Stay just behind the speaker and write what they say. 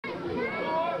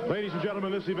Ladies and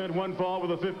gentlemen, this event one fall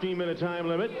with a 15-minute time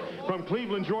limit. From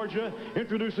Cleveland, Georgia,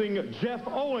 introducing Jeff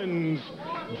Owens.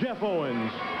 Jeff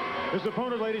Owens. His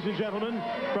opponent, ladies and gentlemen,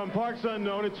 from parts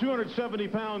unknown at 270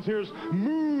 pounds, here's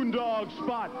Moondog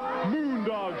Spot.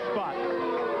 Moondog Spot.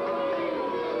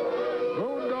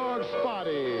 Moondog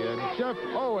Spotty and Jeff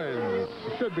Owens.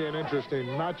 Should be an interesting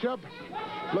matchup.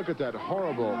 Look at that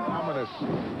horrible, ominous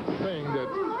thing that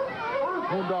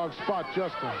Moondog Spot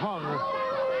just hung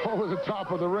over the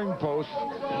top of the ring post.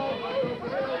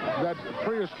 That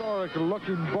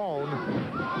prehistoric-looking bone.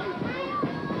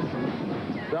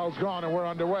 Bell's gone and we're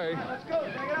underway. Let's go.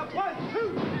 Take it up. 1,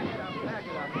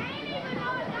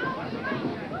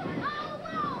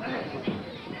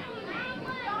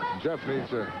 2. Jeff needs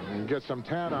to get some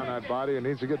tan on that body and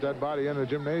needs to get that body in the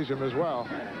gymnasium as well.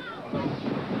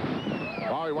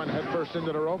 Oh, he went head first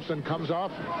into the ropes and comes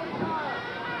off.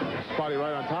 Spotty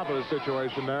right on top of the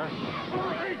situation there.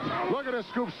 Look at a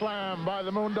scoop slam by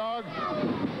the Moondog.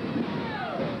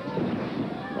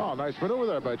 Oh, nice maneuver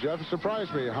there by Jeff.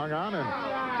 Surprised me. Hung on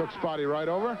and took Spotty right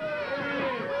over.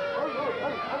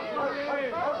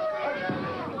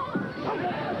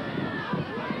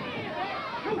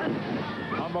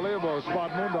 Unbelievable.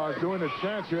 Spot Moondog doing a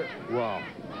chance here. Wow.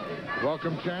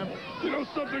 Welcome, champ. You know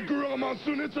something, Gorilla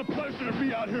Monsoon? It's a pleasure to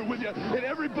be out here with you. And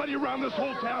everybody around this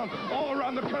whole town, all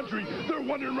around the country, they're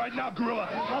wondering right now, Gorilla,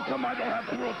 how come I don't have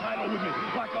the world title with me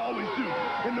like I always do?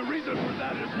 And the reason for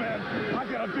that is, man, I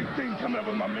got a big thing coming up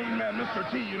with my main man, Mr.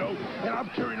 T, you know, and I'm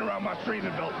carrying around my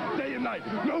training belt day and night.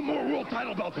 No more world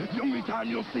title belt. The only time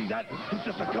you'll see that is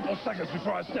just a couple seconds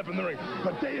before I step in the ring.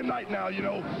 But day and night now, you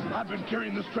know, I've been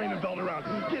carrying this training belt around,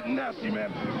 getting nasty,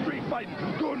 man, street fighting,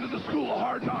 going to the school of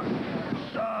hard knocks.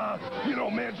 You know,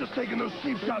 man, just taking those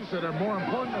cheap shots that are more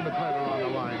important than the title on the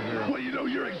line here. Well, you know,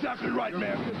 you're exactly right,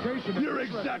 man. You're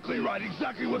exactly right.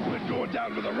 Exactly what's been going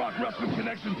down with the Rock Wrestling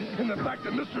Connection and the fact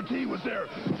that Mr. T was there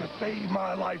to save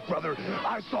my life, brother.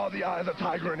 I saw the eye of the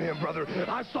tiger in him, brother.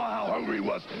 I saw how hungry he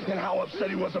was and how upset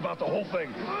he was about the whole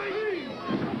thing.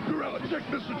 Gorilla, check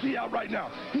Mr. T out right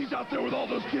now. He's out there with all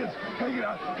those kids hanging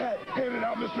out, handing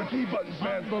out Mr. T buttons,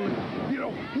 man. You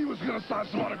know, he was going to sign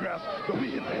some autographs, but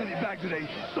we hit the heady bag today.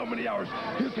 So many hours.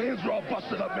 His hands are all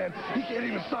busted up, man. He can't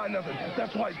even sign nothing.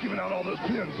 That's why he's giving out all those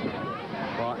pins.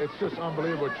 Well, it's just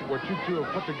unbelievable what you two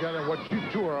have put together and what you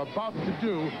two are about to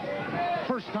do.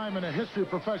 First time in the history of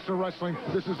professional wrestling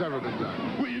this has ever been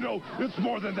done. Well, you know, it's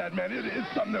more than that, man.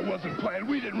 It's something that wasn't planned.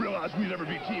 We didn't realize we'd ever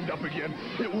be teamed up again.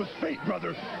 It was fate,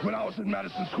 brother. When I was in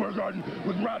Madison Square Garden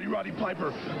with Roddy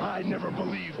Piper, I never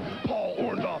believed Paul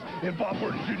Orndorff and Bob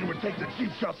Orton Jr. would take the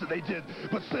cheap shots that they did.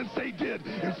 But since they did,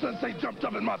 and since they jumped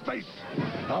up in my face,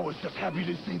 I was just happy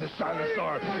to see the shining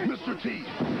star, Mr. T.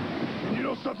 And you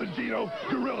know something, Gino?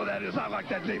 Gorilla, that is. I like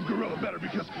that name Gorilla better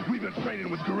because we've been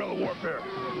training with guerrilla warfare.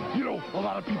 You know, a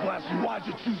lot of people ask me, why'd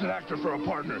you choose an actor for a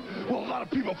partner? Well, a lot of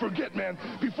people forget, man,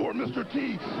 before Mr.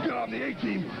 T got on the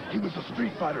A-team, he was a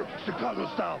street fighter, Chicago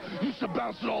style. Used to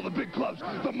bounce at all the big clubs.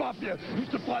 The Mafia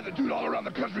used to fly the dude all around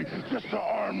the country just to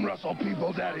arm wrestle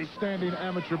people, Daddy. Standing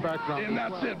amateur background. And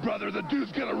that's it, brother. The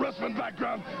dude's got a wrestling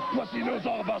background, plus he knows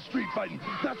all about street fighting.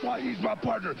 That's why he's my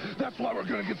partner. That's why we're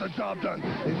going to get the job done.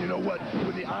 And you know what?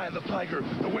 With the eye of the tiger,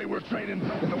 the way we're training,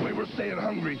 and the way we're staying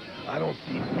hungry, I don't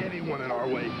see anyone in our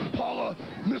way. Paula,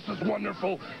 Mrs.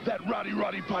 Wonderful, that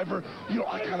Roddy Piper, you know,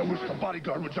 I kind of wish the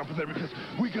bodyguard would jump in there because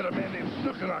we got a man named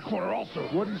Snook in our corner also.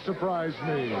 Wouldn't surprise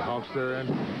me, Hulkster.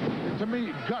 And to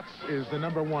me, guts is the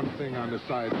 #1 thing on the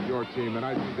side of your team, and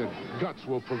I think that guts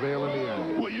will prevail in the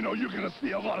end. Well, you know, you're going to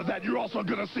see a lot of that. You're also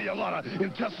going to see a lot of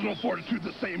intestinal fortitude,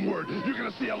 the same word. You're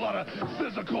going to see a lot of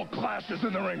physical clashes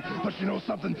in the ring. But you know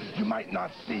something? You might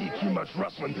not see too much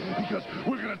wrestling because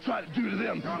we're going to try to do to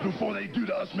them before they do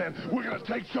to us, man. We're going to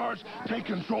take charge, take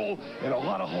control, and a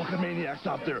lot of Hulkamaniacs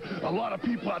out there. A lot of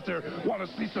people out there want to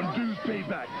see some dues paid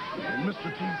back. And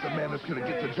Mr. T's the man that's going to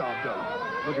get the job done.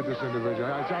 Look at this individual.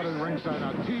 It's out of the ringside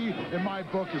now. T, in my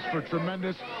book, is for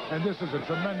tremendous, and this is a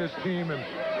tremendous team, and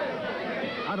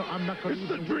I'm not going to...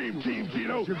 It's the dream team,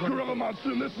 Gino. Gorilla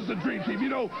Monsoon, this is the dream team. You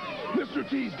know, Mr.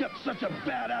 T's got such a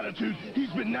bad attitude.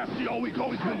 He's been nasty all week. All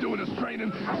he's been doing is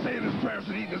training, saying his prayers,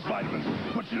 and eating his vitamins.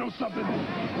 But you know something?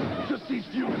 Just these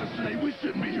few minutes today, we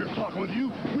shouldn't be here talking with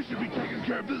you. We should be taking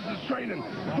care of business training.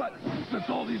 But since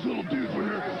all these little dudes were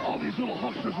here, all these little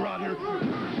Hulksters were out here,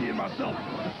 Mr. T and myself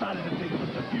decided to take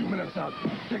just a few minutes out,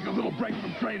 take a little break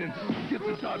from training, get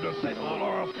the job done, say hello to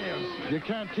our fans. You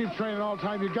can't keep training all the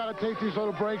time. You got to take these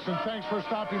little breaks, and thanks for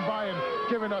stopping by and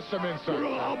giving us some insight.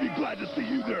 Gorilla, I'll be glad to see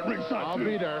you there at ringside, I'll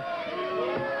be there.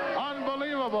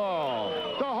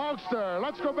 Unbelievable. The Hulkster.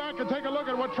 Let's go back and take a look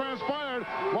at what transpired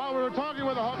while we were talking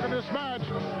with the Hulk in this match.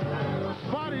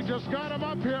 Spotty just got him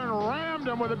up here and rammed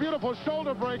him with a beautiful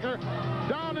shoulder breaker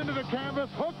down into the canvas,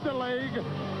 hooked the leg,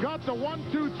 got the 1,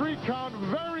 2, 3 count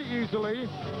very easily.